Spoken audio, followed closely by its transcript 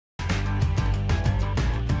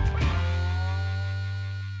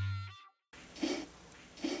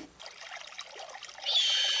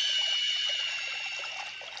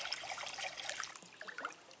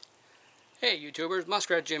Hey YouTubers,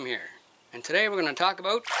 Muskrat Jim here, and today we're going to talk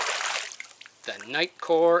about the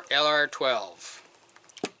Nitecore LR12.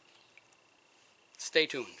 Stay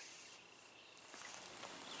tuned.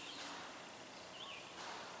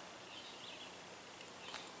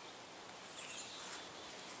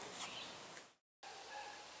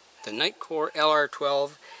 The Nitecore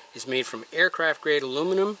LR12 is made from aircraft grade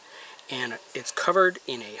aluminum, and it's covered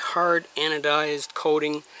in a hard anodized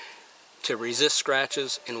coating to resist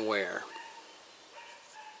scratches and wear.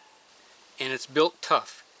 And it's built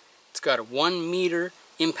tough. It's got a 1 meter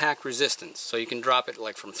impact resistance, so you can drop it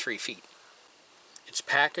like from 3 feet. It's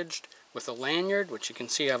packaged with a lanyard, which you can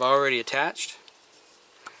see I've already attached,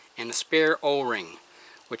 and a spare O-ring,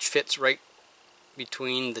 which fits right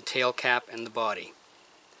between the tail cap and the body.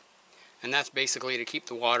 And that's basically to keep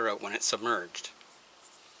the water out when it's submerged.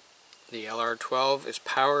 The LR12 is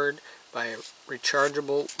powered by a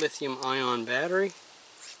rechargeable lithium-ion battery.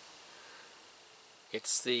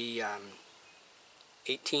 It's the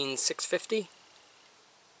 18650.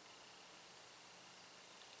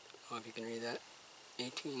 Oh, if you can read that.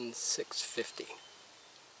 18650.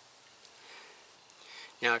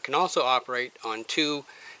 Now it can also operate on two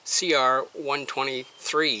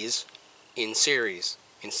CR123s in series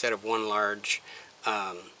instead of one large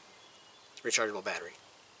rechargeable battery.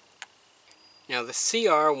 Now the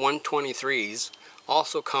CR123s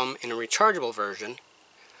also come in a rechargeable version,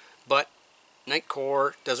 but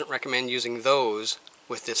Nitecore doesn't recommend using those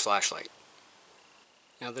with this flashlight.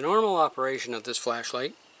 Now the normal operation of this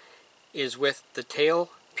flashlight is with the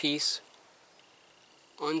tail piece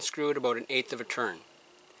unscrewed about 1/8 of a turn.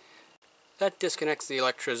 That disconnects the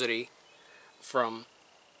electricity from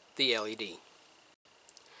the LED.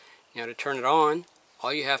 Now to turn it on,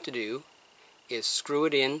 all you have to do is screw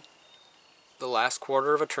it in the last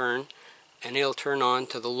quarter of a turn and it'll turn on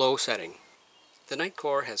to the low setting. The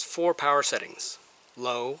Nitecore has 4 power settings: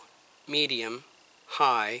 low, medium,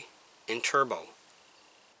 high, and turbo.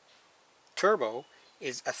 Turbo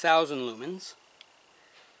is 1000 lumens,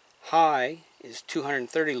 high is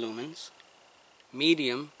 230 lumens,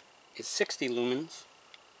 medium is 60 lumens,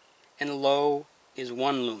 and low is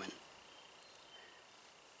 1 lumen.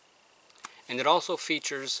 And it also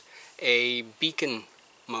features a beacon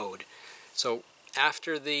mode. So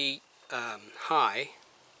after the high,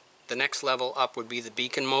 the next level up would be the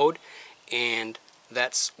beacon mode, and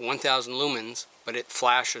that's 1000 lumens, but it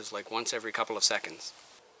flashes like once every couple of seconds.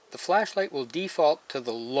 The flashlight will default to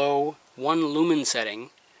the low 1 lumen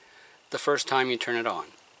setting the first time you turn it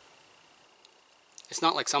on. It's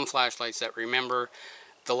not like some flashlights that remember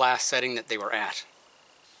the last setting that they were at.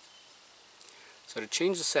 So to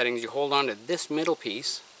change the settings, you hold on to this middle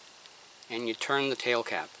piece and you turn the tail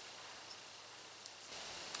cap.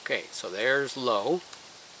 Okay, so there's low,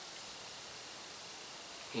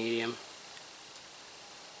 medium,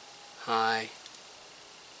 high,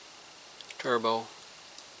 turbo,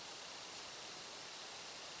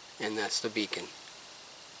 and that's the beacon.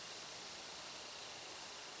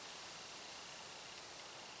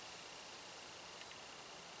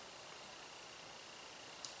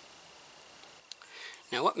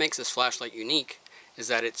 Now what makes this flashlight unique is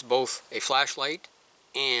that it's both a flashlight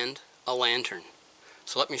and a lantern.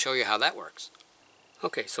 So let me show you how that works.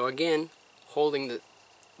 Okay, so again, holding the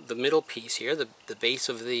middle piece here, the base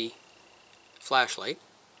of the flashlight,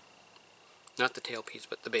 not the tail piece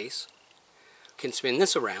but the base, can spin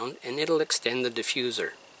this around and it'll extend the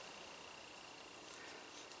diffuser.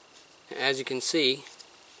 As you can see,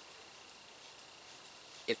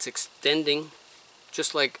 it's extending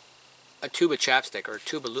just like a tube of chapstick or a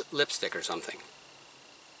tube of lipstick or something.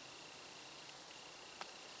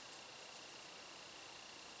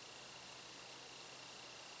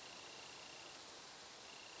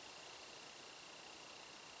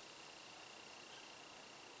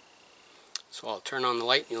 So I'll turn on the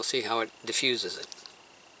light and you'll see how it diffuses it.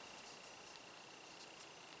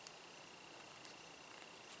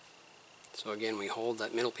 So again, we hold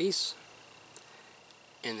that middle piece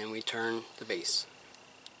and then we turn the base.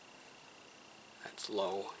 That's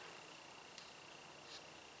low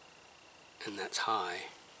and that's high.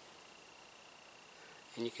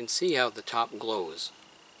 And you can see how the top glows.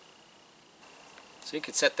 So you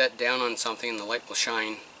could set that down on something and the light will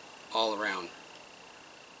shine all around.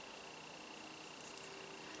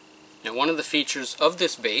 Now one of the features of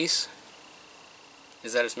this base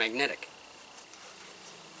is that it's magnetic.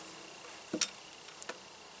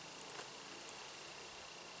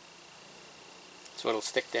 So it'll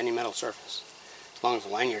stick to any metal surface, as long as the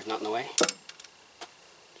lanyard's not in the way.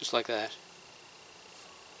 Just like that.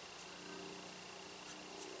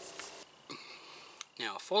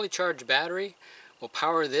 Now a fully charged battery will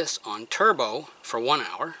power this on turbo for 1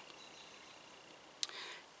 hour,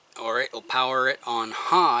 or it will power it on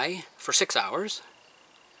high for 6 hours,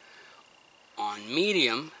 on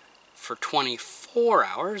medium for 24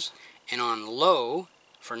 hours, and on low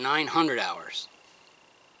for 900 hours.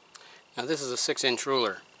 Now this is a 6-inch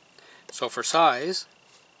ruler, so for size,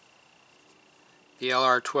 the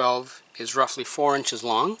LR12 is roughly 4 inches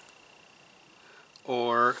long,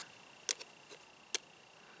 or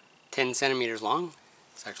 10 centimeters long.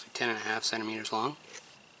 It's actually 10.5 centimeters long.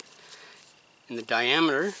 And the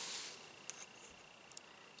diameter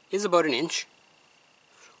is about 1 inch,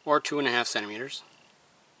 or 2.5 centimeters.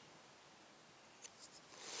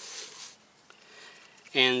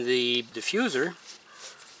 And the diffuser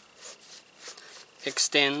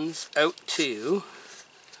extends out to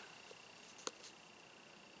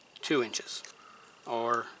 2 inches,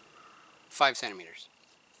 or 5 centimeters.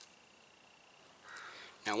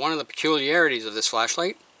 Now, one of the peculiarities of this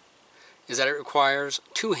flashlight is that it requires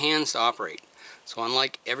 2 hands to operate. So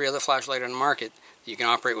unlike every other flashlight on the market that you can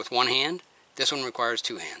operate with 1 hand, this one requires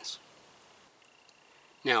 2 hands.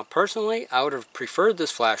 Now, personally, I would have preferred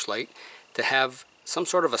this flashlight to have some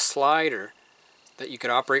sort of a slider that you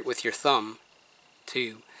could operate with your thumb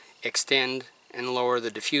to extend and lower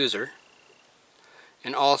the diffuser,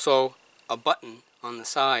 and also a button on the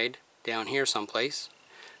side down here someplace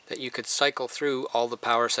that you could cycle through all the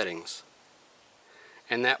power settings,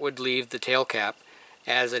 and that would leave the tail cap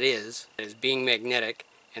as it is being magnetic,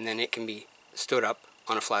 and then it can be stood up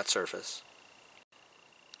on a flat surface.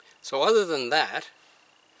 So other than that,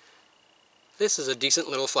 this is a decent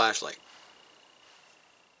little flashlight.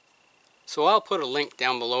 So I'll put a link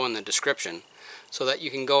down below in the description so that you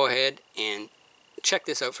can go ahead and check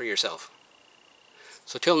this out for yourself.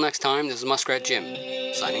 So till next time, this is Muskrat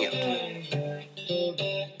Jim, signing out.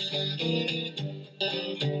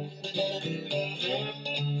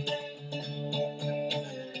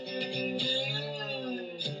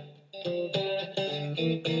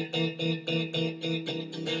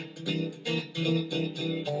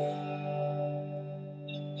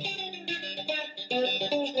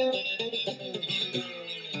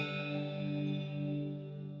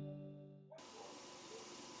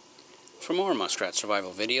 For more Muskrat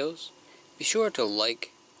survival videos, be sure to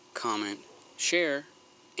like, comment, share,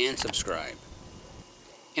 and subscribe.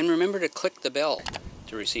 And remember to click the bell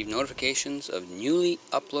to receive notifications of newly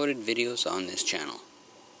uploaded videos on this channel.